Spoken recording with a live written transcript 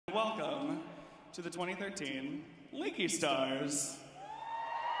welcome to the 2013 LeakyStars.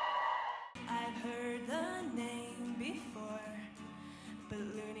 I've heard the name before, but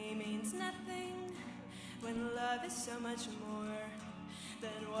loony means nothing when love is so much more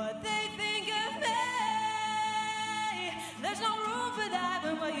than what they think of me. There's no room for that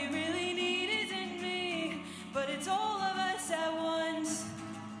when what you really need isn't me, but it's all of us at once.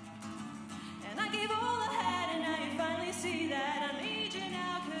 And I gave all I had, and now you finally see that I need you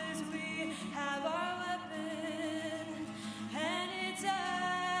now, 'cause we have our weapon, and it's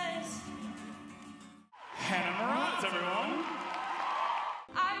us. Hannah Morantz, everyone.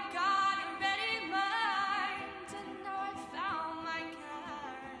 I've got a ready mind, and now I found my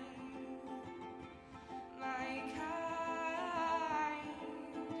kind.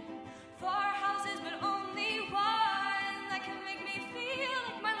 4 houses, but only one that can make me feel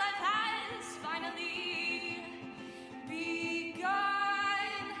like my life has finally begun.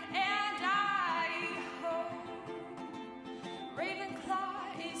 And I hope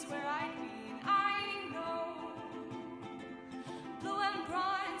Ravenclaw is where I'd be. I know blue and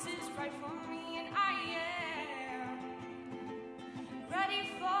bronze is right for me, and I am ready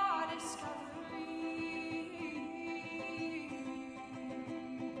for discovery.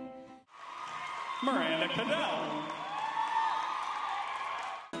 Miranda Cadell.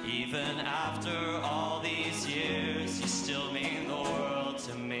 Even after all these years, you still mean the world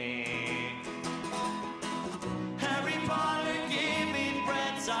to me. Harry Potter gave me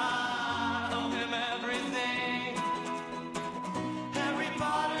friends, I owe him everything. Harry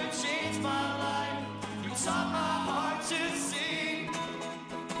Potter changed my life, you taught my heart to sing.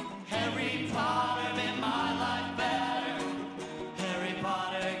 Harry Potter made my life better. Harry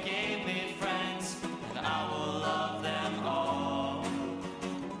Potter gave me friends, and I will love them all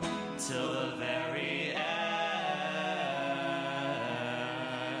till the very end.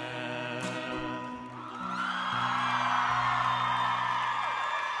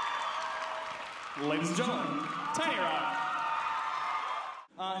 Ladies and gentlemen, Anthony Rapp.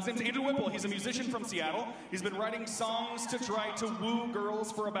 His name's Andrew Whipple. He's a musician from Seattle. He's been writing songs to try to woo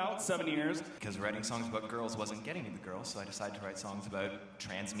girls for about 7 years. Because writing songs about girls wasn't getting me the girls, so I decided to write songs about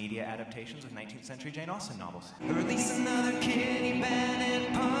transmedia adaptations of 19th century Jane Austen novels. Release another Kitty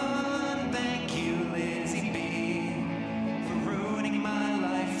Bennett pun. Thank you, Lizzie B, for ruining my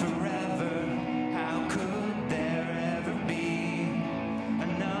life forever. How could there ever be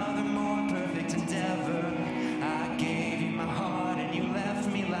another more perfect endeavor? I gave you my heart and you left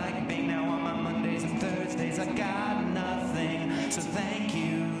me like bait. Now on my Mondays and Thursdays I got nothing. So thank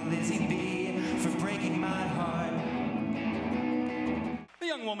you, Lizzie B, for breaking my heart. A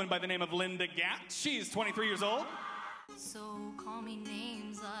young woman by the name of Linda Gatt. She's 23 years old. So call me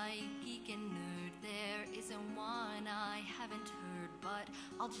names like geek and nerd. There isn't one I haven't heard, but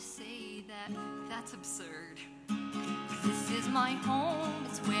I'll just say that that's absurd. This is my home,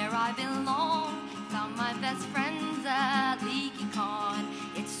 it's where I belong. Found my best friends at LeakyCon.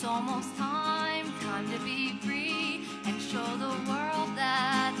 It's almost time to be free and show the world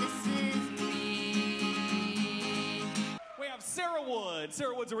that this is me. We have Sarah Wood.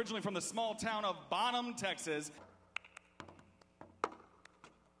 Sarah Wood's originally from the small town of Bonham, Texas.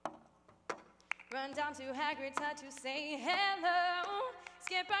 Run down to Hagrid's hut to say hello.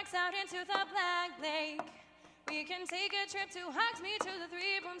 Skip rocks out into the Black Lake. We can take a trip to Hogsmeade to the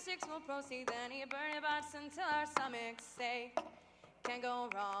 3 broomsticks. We'll proceed then eat Bernie bots until our stomachs ache. Can't go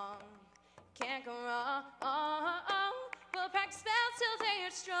wrong, can't go wrong. We'll practice spells till they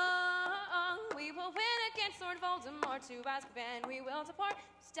are strong. We will win against Lord Voldemort to Azkaban. We will deport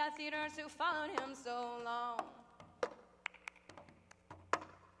these Death Eaters who followed him so long.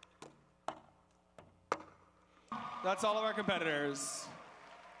 That's all of our competitors.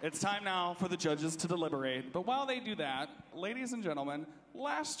 It's time now for the judges to deliberate. But while they do that, ladies and gentlemen,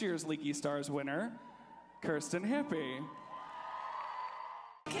 last year's LeakyStars winner, Kirstyn Hippe.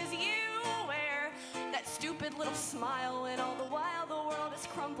 'Cause you wear that stupid little smile, and all the while the world is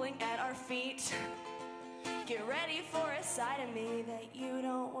crumbling at our feet. Get ready for a side of me that you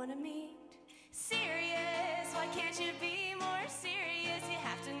don't want to meet. Sirius, why can't you be more serious? You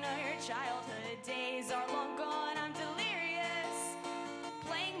have to know your childhood days are long gone. I'm delirious,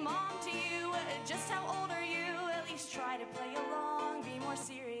 playing mom to you. Just how old are you? At least try to play along, be more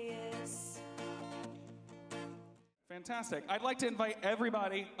serious. Fantastic. I'd like to invite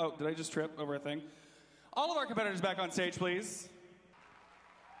everybody. Oh, did I just trip over a thing? All of our competitors back on stage, please.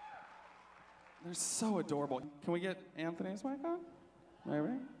 They're so adorable. Can we get Anthony's mic on?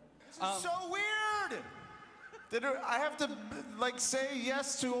 Maybe. This is so weird! I have to like say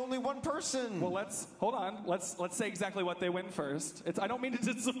yes to only one person. Well, hold on. Let's say exactly what they win first. I don't mean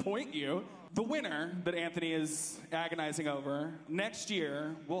to disappoint you. The winner that Anthony is agonizing over next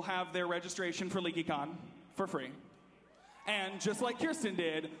year will have their registration for LeakyCon for free. And just like Kirstyn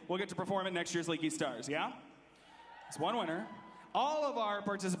did, we'll get to perform at next year's LeakyStars, yeah? It's one winner. All of our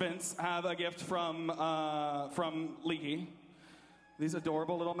participants have a gift from Leaky. These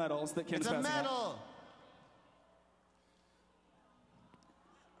adorable little medals that Kim's passing out. It's a medal!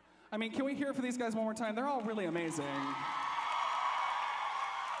 I mean, can we hear it for these guys one more time? They're all really amazing.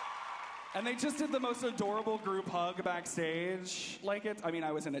 And they just did the most adorable group hug backstage.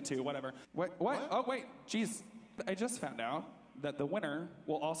 I was in it too, whatever. What? Oh, wait, geez. I just found out that the winner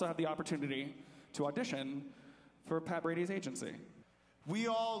will also have the opportunity to audition for Pat Brady's agency. We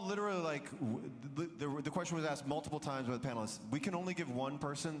all literally, the question was asked multiple times by the panelists. We can only give one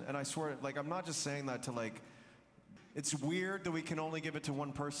person, and I swear, I'm not just saying that to, it's weird that we can only give it to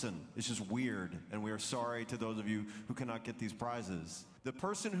one person. It's just weird, and we are sorry to those of you who cannot get these prizes. The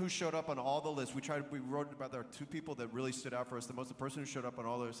person who showed up on all the lists, we wrote about there are two people that really stood out for us the most. The person who showed up on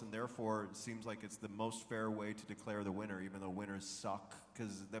all the lists, and therefore it seems like it's the most fair way to declare the winner, even though winners suck,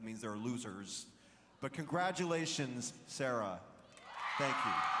 because that means they're losers. But congratulations, Sarah. Thank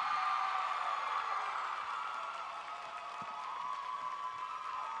you.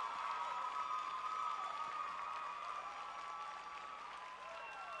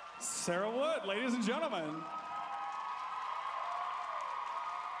 Sarah Wood, ladies and gentlemen.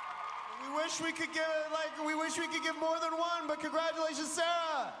 We wish we could give more than one, but congratulations,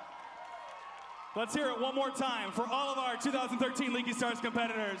 Sarah. Let's hear it one more time for all of our 2013 LeakyStars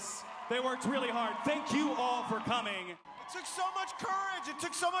competitors. They worked really hard. Thank you all for coming. It took so much courage. It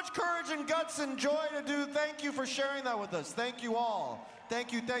took so much courage and guts and joy to do. Thank you for sharing that with us. Thank you all.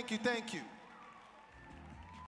 Thank you, thank you, thank you.